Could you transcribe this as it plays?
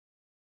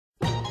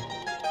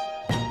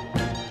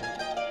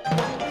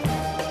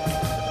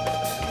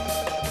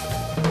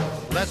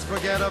Let's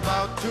forget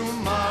about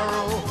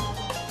tomorrow.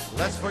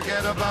 Let's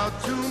forget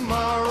about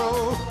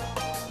tomorrow.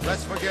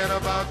 Let's forget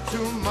about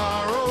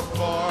tomorrow,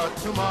 for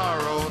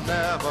tomorrow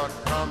never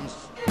comes.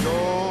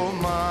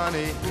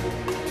 Domani,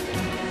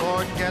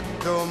 forget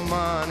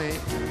Domani.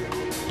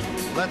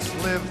 Let's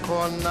live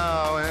for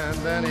now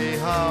and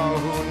anyhow,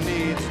 who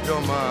needs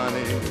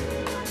Domani?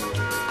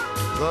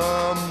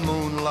 The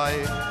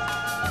moonlight,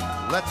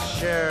 let's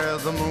share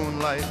the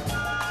moonlight.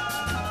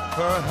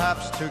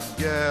 Perhaps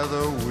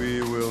together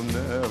we will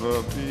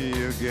never be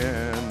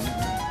again.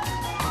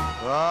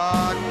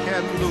 Ah, che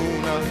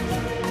luna,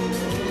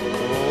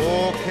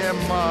 oh che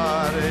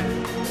mare,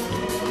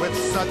 with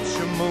such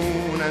a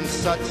moon and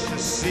such a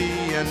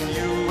sea and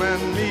you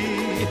and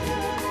me.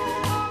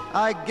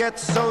 I get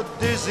so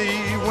dizzy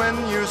when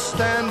you're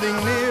standing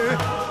near.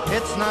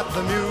 It's not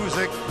the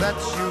music that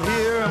you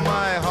hear.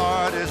 My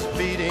heart is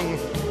beating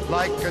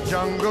like a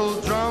jungle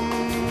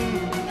drum.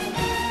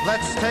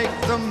 Let's take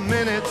the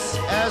minutes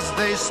as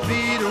they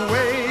speed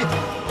away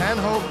and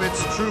hope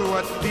it's true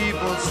what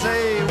people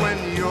say.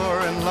 When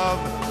you're in love,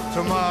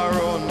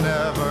 tomorrow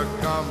never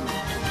comes.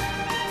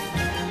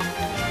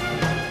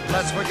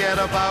 Let's forget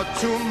about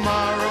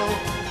tomorrow.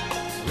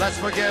 Let's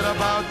forget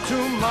about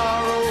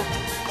tomorrow.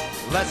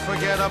 Let's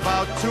forget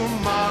about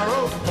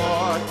tomorrow,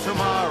 for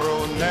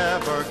tomorrow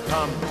never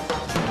comes.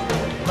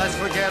 Let's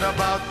forget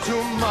about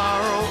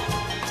tomorrow.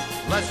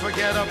 Let's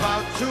forget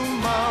about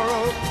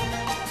tomorrow.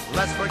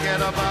 Let's forget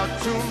about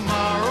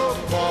tomorrow,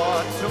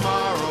 for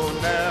tomorrow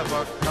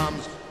never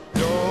comes.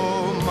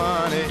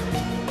 Domani,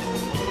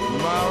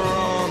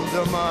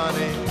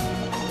 Domani,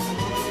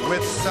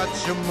 with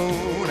such a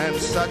moon and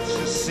such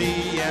a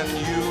sea and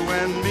you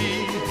and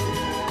me.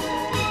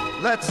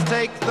 Let's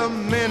take the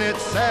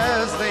minutes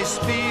as they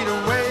speed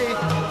away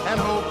and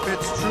hope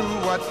it's true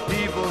what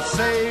people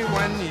say.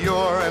 When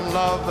you're in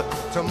love,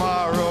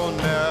 tomorrow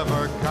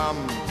never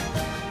comes.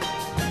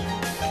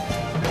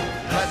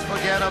 Let's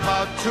forget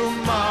about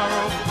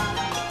tomorrow.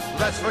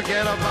 Let's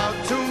forget about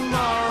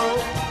tomorrow.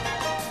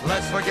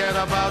 Let's forget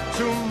about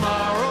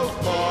tomorrow,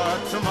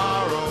 for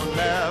tomorrow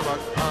never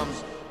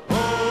comes.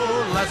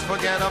 Oh, let's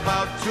forget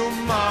about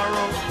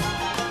tomorrow.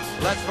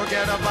 Let's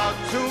forget about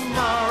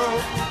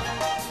tomorrow.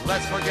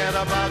 Let's forget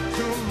about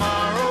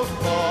tomorrow,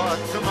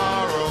 for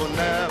tomorrow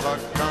never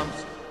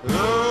comes.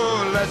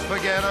 Oh, let's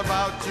forget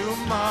about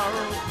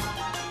tomorrow.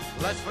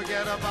 Let's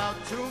forget about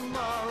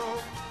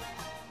tomorrow.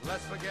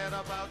 Let's forget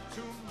about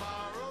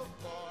tomorrow.